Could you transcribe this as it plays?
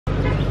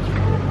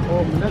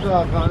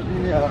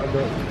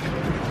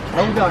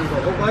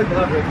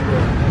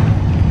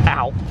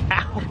Ow,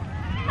 ow,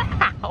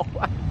 ow.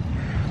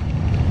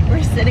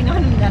 We're sitting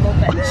on metal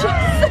benches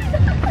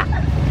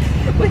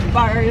with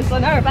bars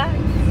on our backs.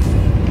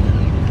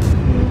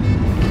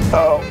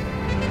 Oh.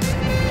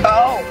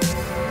 Oh.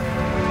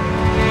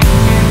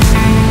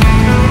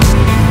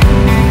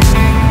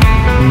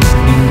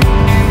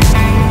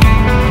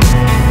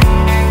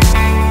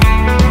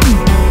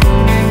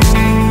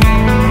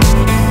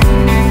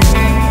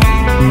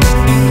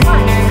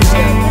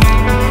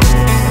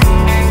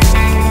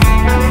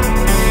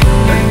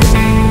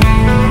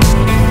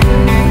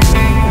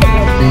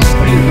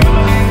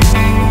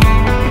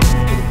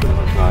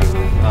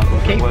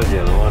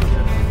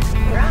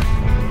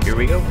 Here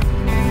we go.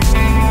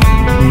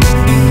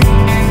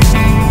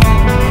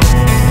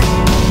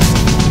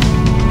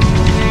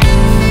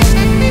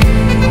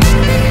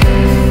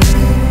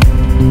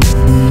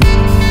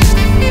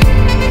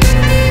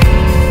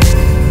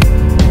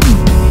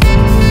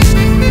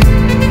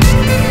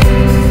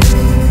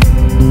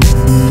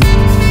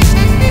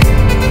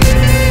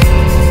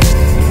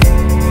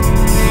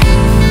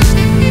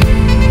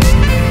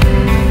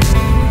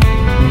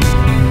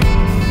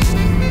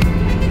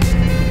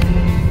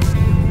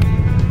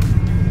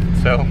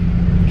 So,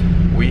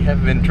 we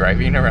have been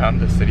driving around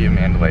the city of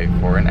Mandalay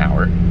for an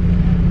hour,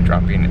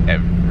 dropping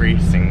every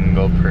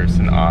single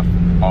person off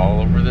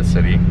all over the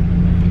city.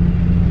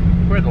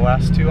 We're the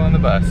last two on the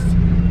bus.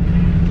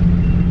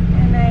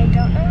 And I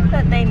don't know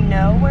that they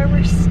know where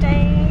we're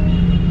staying.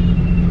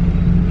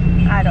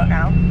 I don't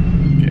know.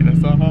 Get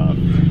us off.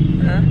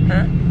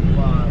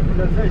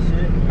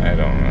 I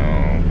don't know.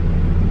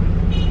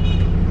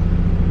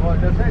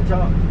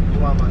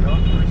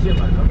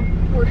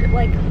 We're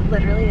like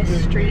literally a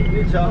street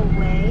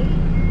away.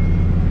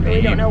 But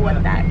we don't know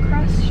what that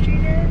cross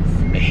street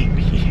is.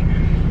 Maybe.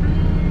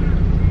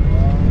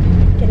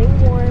 Getting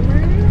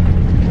warmer.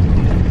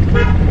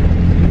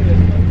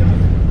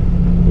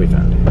 We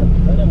found it.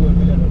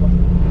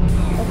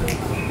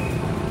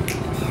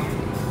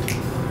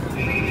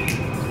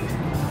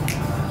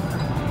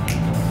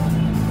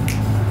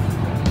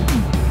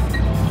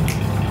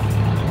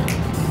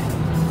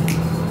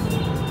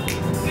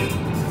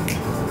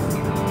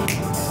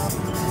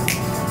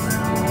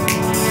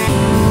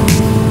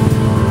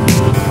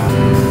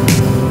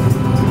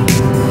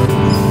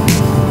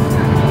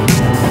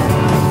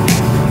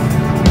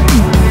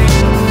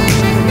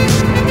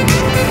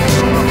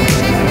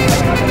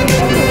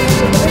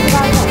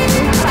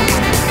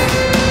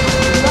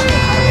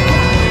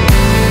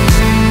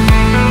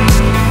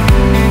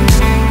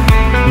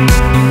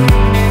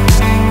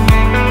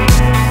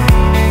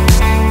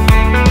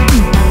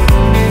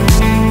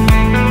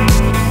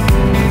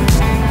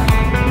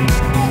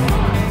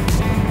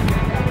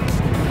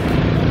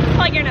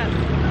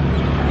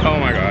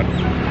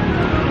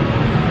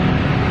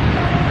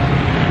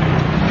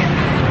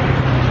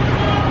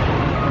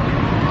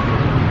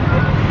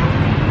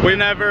 We've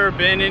never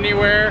been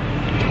anywhere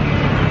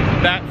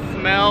that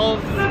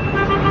smells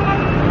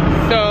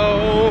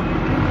so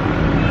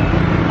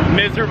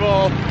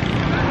miserable.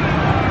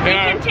 You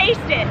can taste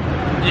it.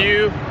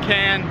 You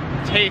can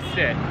taste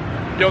it.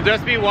 You'll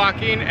just be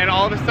walking and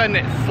all of a sudden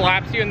it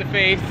slaps you in the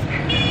face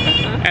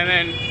and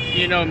then,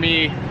 you know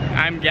me,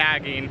 I'm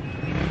gagging.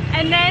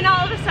 And then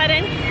all of a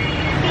sudden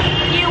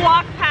you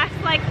walk past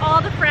like all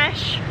the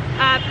fresh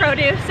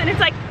produce and it's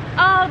like,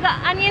 oh, the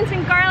onions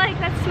and garlic,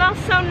 that smells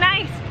so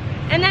nice.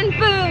 And then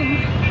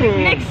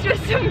boom, mixed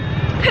with some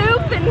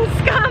poop and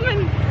scum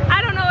and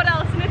I don't know what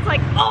else. And it's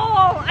like,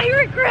 oh, I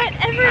regret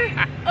ever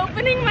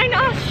opening my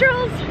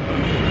nostrils.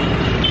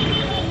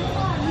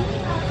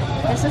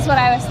 This is what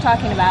I was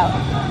talking about.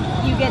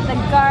 You get the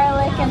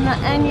garlic and the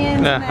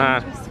onions and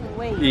then just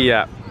wait.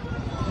 Yeah.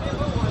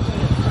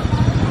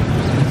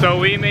 So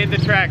we made the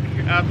trek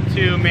up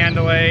to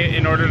Mandalay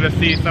in order to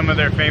see some of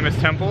their famous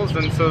temples,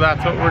 and so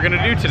that's what we're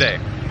gonna do today.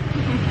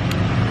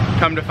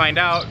 Come to find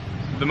out,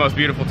 the most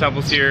beautiful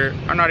temples here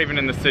are not even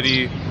in the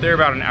city. They're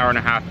about an hour and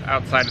a half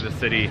outside of the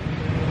city.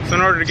 So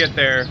in order to get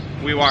there,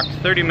 we walked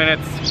 30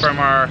 minutes from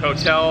our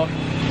hotel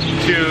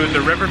to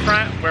the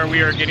riverfront where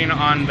we are getting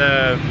on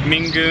the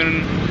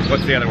Mingun,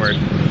 what's the other word?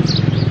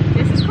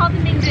 This is called the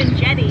Mingun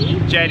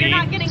Jetty. Jetty. You're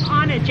not getting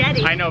on a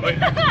jetty. I know, but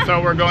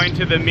so we're going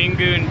to the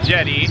Mingun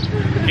Jetty,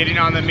 getting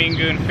on the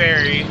Mingun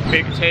ferry.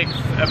 It takes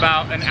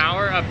about an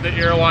hour up the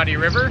Irrawaddy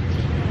River.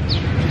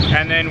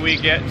 And then we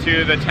get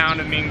to the town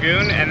of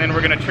Mingun, and then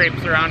we're gonna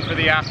traipse around for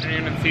the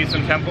afternoon and see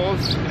some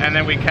temples, and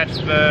then we catch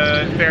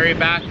the ferry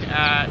back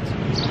at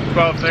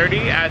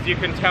 12:30. As you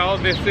can tell,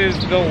 this is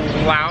the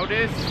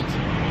loudest,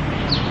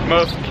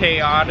 most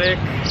chaotic,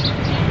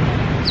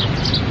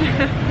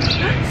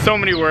 so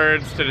many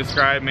words to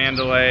describe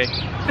Mandalay.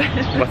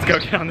 Let's go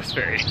get on this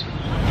ferry.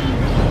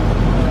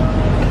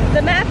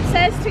 The map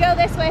says to go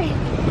this way.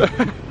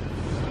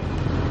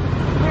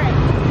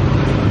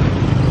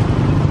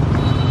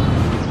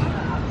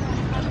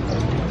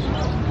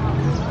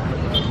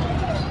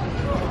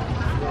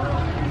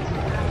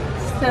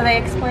 So they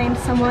explained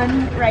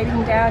someone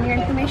writing down your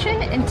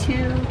information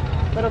into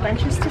little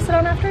benches to sit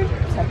on after,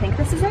 so I think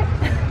this is it.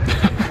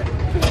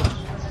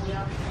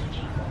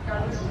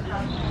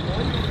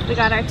 We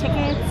got our tickets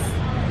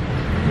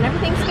and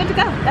everything's good to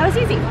go. That was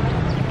easy.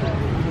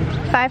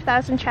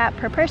 5,000 kyat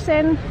per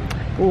person,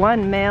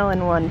 1 male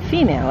and 1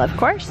 female, of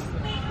course.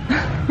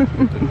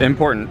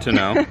 Important to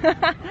know.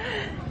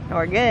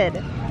 We're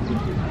good.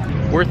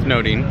 Worth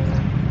noting,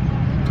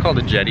 it's called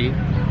a jetty.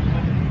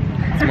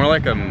 It's more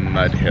like a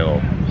mud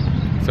hill.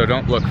 So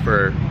don't look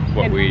for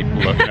what we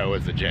know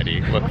as a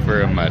jetty. Look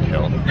for a mud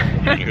hill.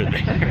 You're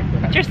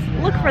there. Just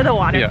look for the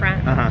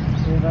waterfront.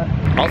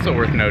 Yeah. Also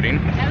worth noting,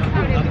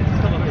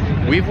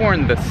 we've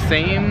worn the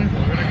same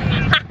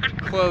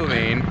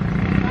clothing.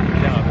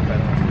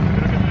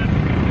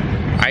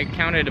 I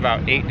counted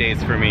about 8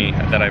 days for me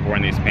that I've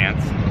worn these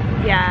pants.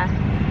 Yeah.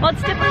 Well,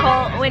 it's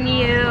difficult when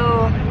you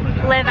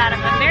live out of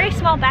a very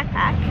small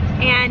backpack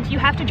and you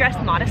have to dress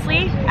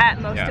modestly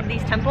at most of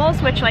these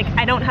temples, which, like,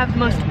 I don't have the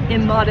most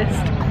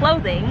immodest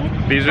clothing.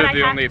 These are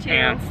the only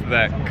pants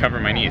that cover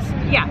my knees.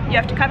 Yeah, you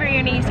have to cover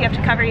your knees, you have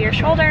to cover your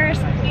shoulders,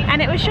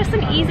 and it was just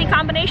an easy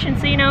combination.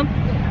 So, you know,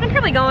 I'm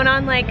probably going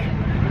on like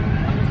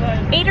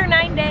 8 or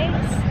 9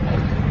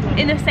 days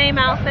in the same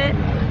outfit,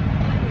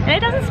 and it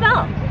doesn't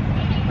smell.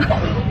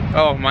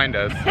 Oh, mine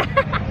does.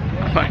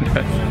 Mine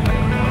does.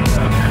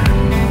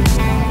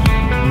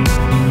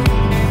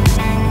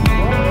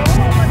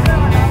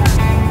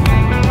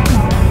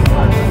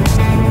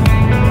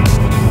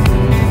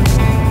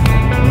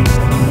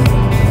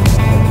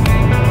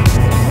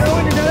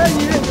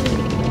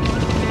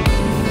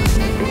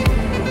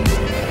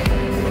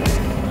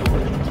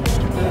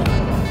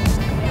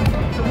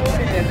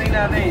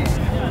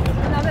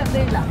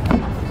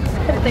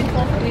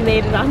 We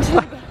made it onto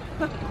the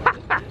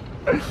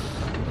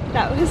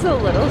That was a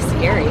little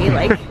scary,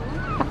 like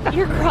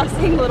you're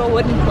crossing little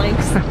wooden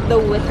planks the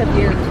width of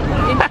your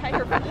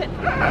entire foot.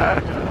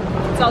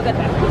 It's all good.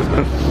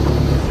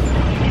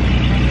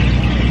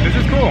 This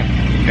is cool.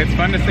 It's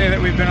fun to say that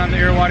we've been on the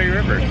Irrawaddy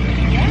River.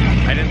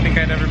 Yeah. I didn't think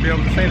I'd ever be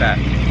able to say that.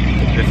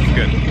 This is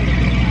good.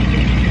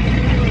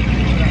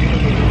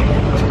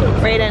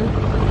 Braden.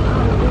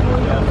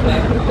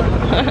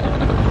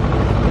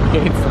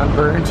 It's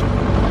sunburned.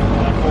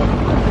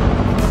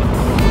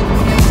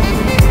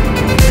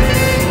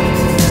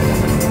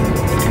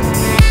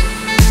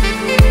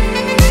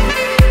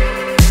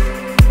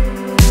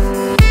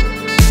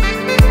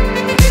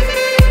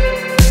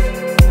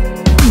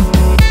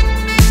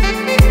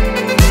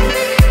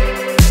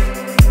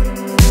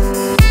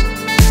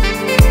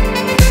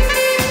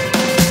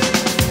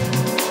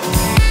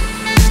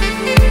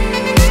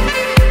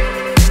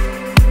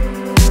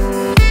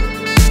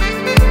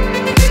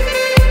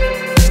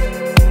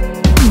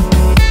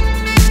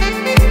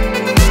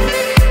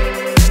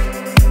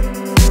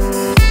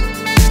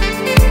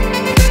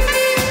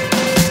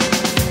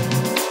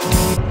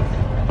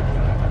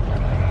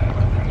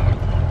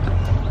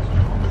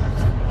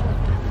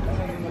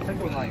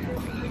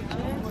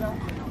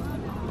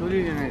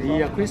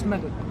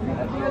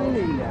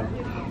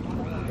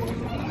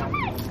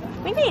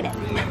 We made it.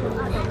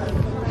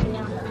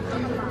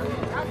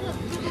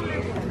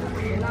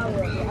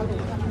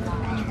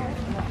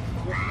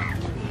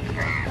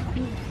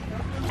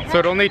 So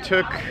it only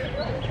took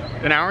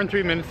an hour and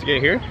 3 minutes to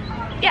get here?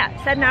 Yeah, it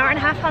said an hour and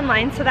a half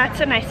online, so that's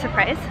a nice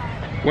surprise.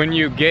 When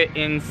you get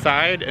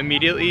inside,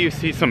 immediately you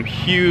see some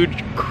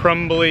huge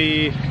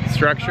crumbly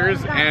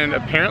structures, and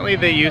apparently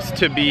they used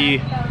to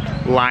be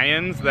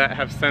lions that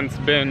have since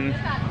been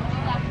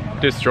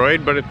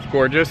destroyed, but it's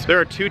gorgeous. There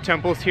are 2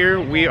 temples here.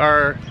 We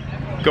are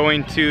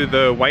going to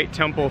the White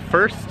Temple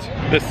first.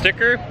 The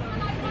sticker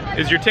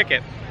is your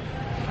ticket.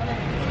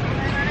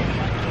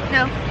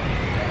 No,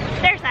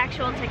 there's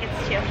actual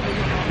tickets too.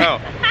 Oh,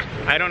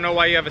 I don't know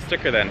why you have a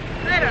sticker then.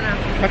 I don't know.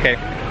 Okay.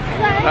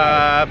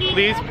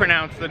 Please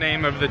pronounce the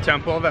name of the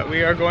temple that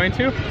we are going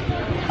to.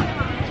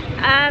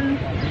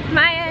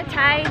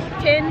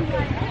 Myatheindan.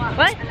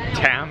 What?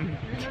 Tam.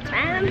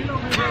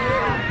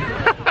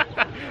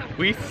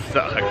 We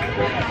suck.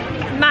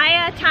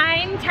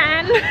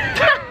 Myatheindan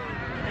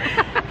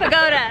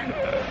Pagoda.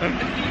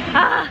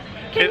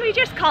 Can we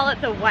just call it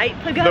the White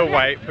Pagoda? The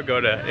White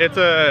Pagoda. It's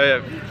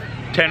a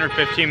 10 or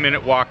 15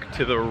 minute walk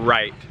to the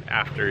right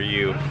after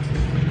you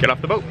get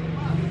off the boat.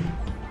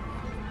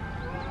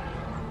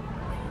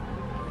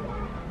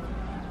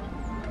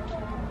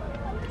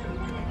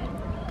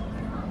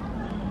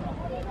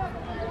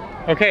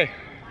 Okay,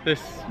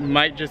 this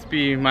might just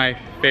be my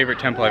favorite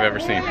temple I've ever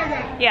seen.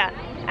 Yeah,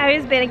 I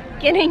was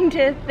beginning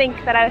to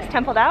think that I was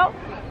templed out.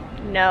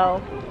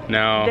 No.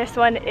 No. This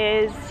one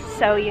is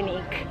so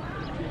unique.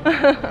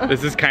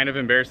 This is kind of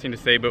embarrassing to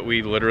say, but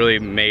we literally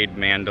made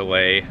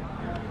Mandalay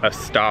a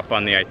stop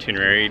on the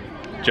itinerary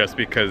just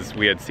because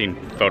we had seen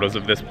photos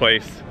of this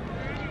place.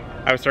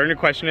 I was starting to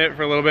question it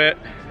for a little bit.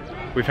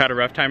 We've had a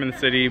rough time in the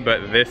city,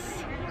 but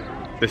this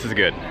is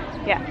good.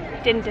 Yeah,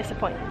 didn't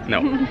disappoint. No.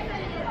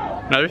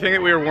 Another thing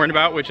that we were warned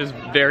about, which is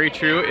very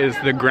true, is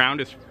the ground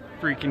is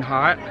freaking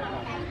hot.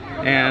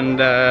 And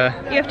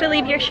you have to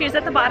leave your shoes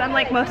at the bottom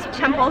like most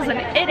temples, and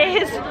it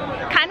is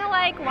kind of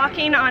like like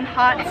walking on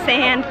hot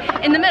sand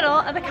in the middle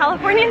of a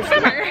Californian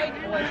summer.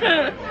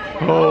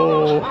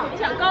 Oh.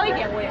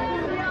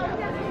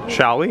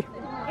 Shall we?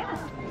 Yeah.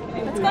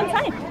 Let's go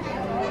inside.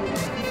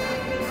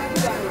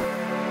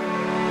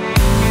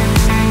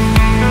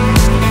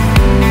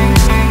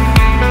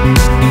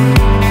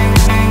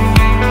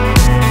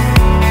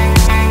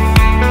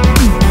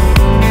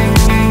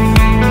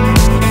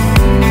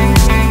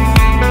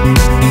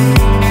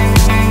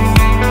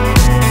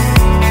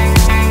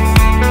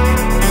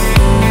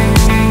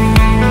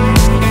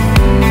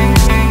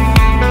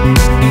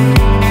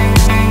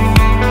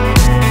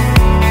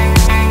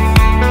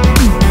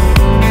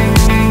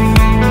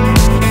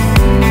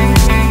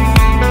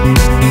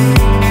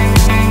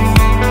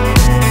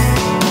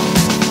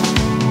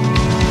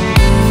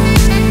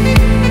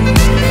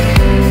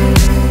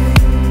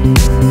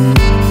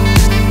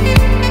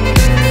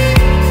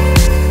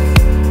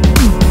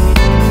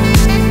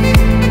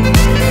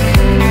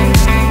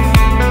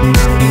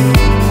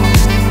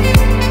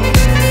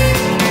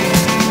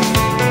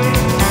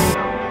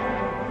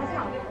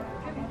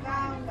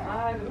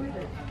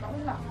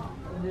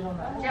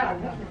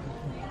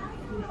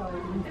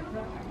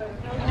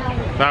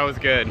 That was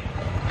good.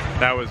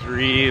 That was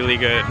really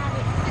good.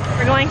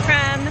 We're going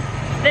from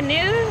the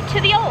new to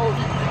the old.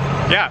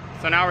 Yeah,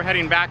 so now we're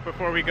heading back.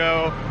 Before we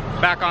go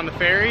back on the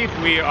ferry,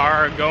 we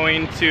are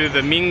going to the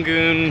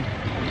Mingun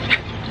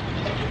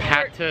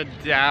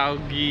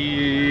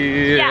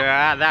Pahtodawayi.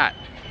 Yeah. That.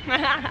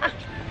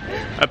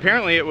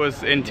 Apparently it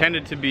was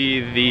intended to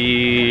be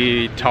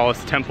the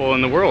tallest temple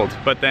in the world,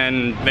 but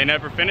then they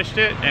never finished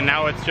it, and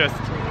now it's just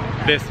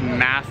this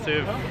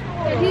massive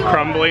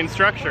crumbling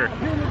structure.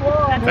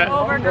 That's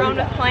overgrown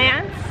with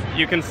plants.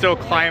 You can still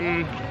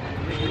climb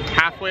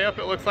halfway up,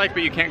 it looks like,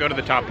 but you can't go to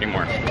the top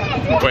anymore,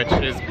 which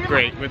is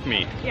great with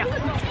me. Yeah.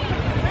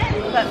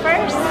 But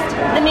first,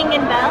 the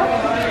Mingun bell.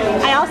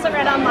 I also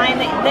read online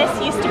that this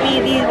used to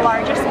be the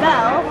largest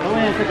bell,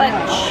 but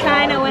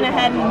China went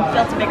ahead and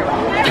built a bigger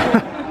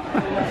one.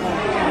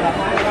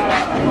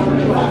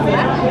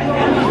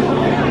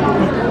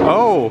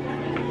 Oh!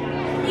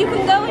 You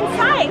can go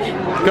inside.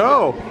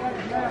 Go!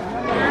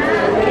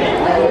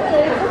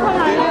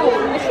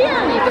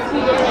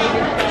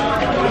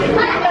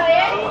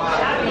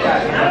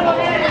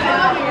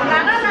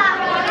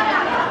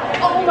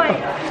 Oh my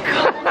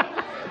God.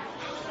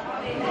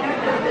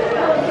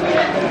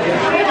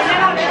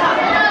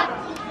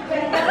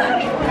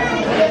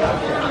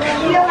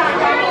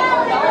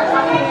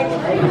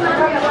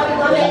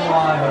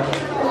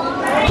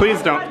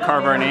 Please don't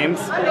carve our names.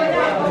 No.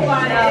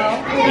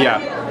 Yeah.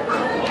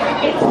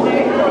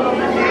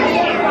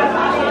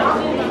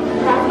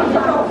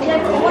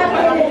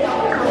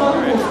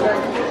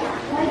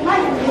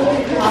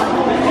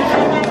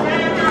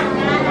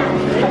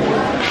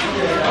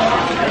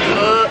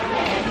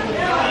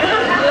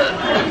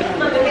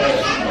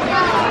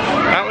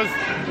 That was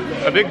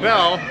a big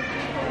bell.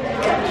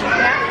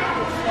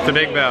 It's a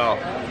big bell.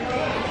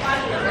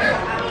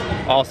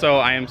 Also,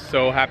 I am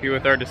so happy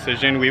with our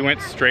decision. We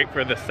went straight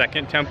for the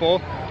second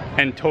temple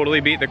and totally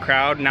beat the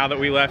crowd. Now that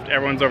we left,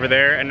 everyone's over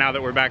there, and now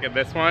that we're back at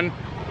this one,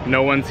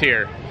 no one's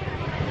here.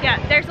 Yeah,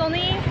 there's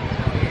only,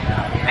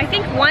 I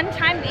think, one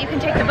time that you can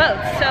take the boat.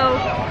 So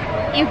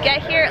you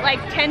get here at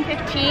like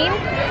 10:15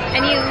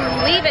 and you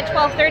leave at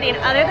 12:30, and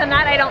other than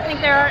that, I don't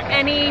think there are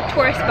any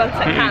tourist boats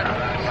that come.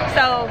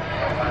 So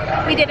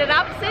we did it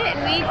opposite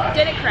and we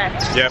did it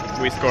correct. Yep,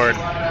 we scored.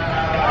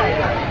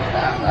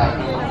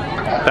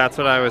 That's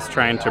what I was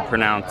trying to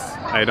pronounce.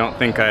 I don't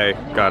think I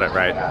got it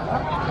right.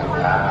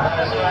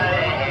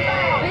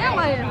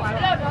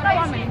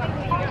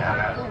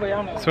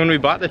 So when we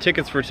bought the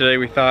tickets for today,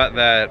 we thought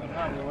that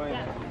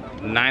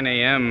 9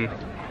 a.m.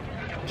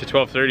 to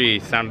 12:30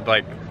 sounded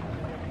like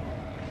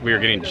we were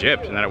getting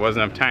gypped and that it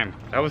wasn't enough time.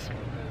 That was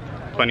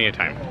plenty of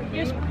time.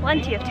 There's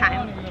plenty of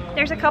time.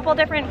 There's a couple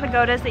different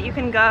pagodas that you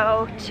can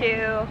go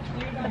to,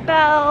 the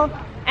bell,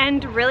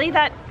 and really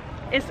that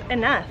is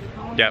enough.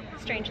 Yep.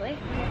 Strangely.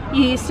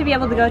 You used to be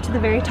able to go to the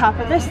very top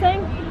of this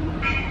thing,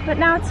 but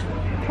now it's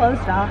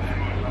closed off.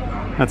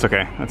 That's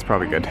okay. That's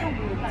probably good.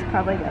 It's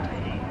probably good.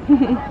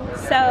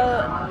 So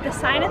the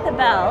sign at the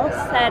bell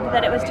said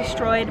that it was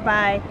destroyed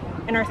by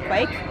an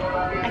earthquake.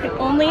 I can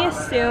only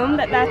assume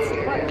that that's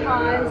what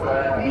caused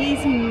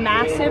these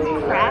massive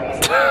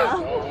cracks.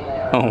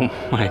 Oh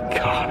my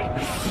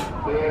God.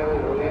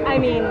 I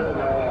mean,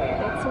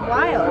 it's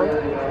wild.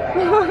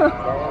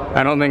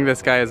 I don't think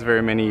this guy has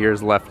very many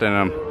years left in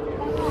him.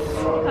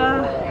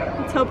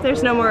 Let's hope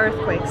there's no more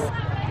earthquakes.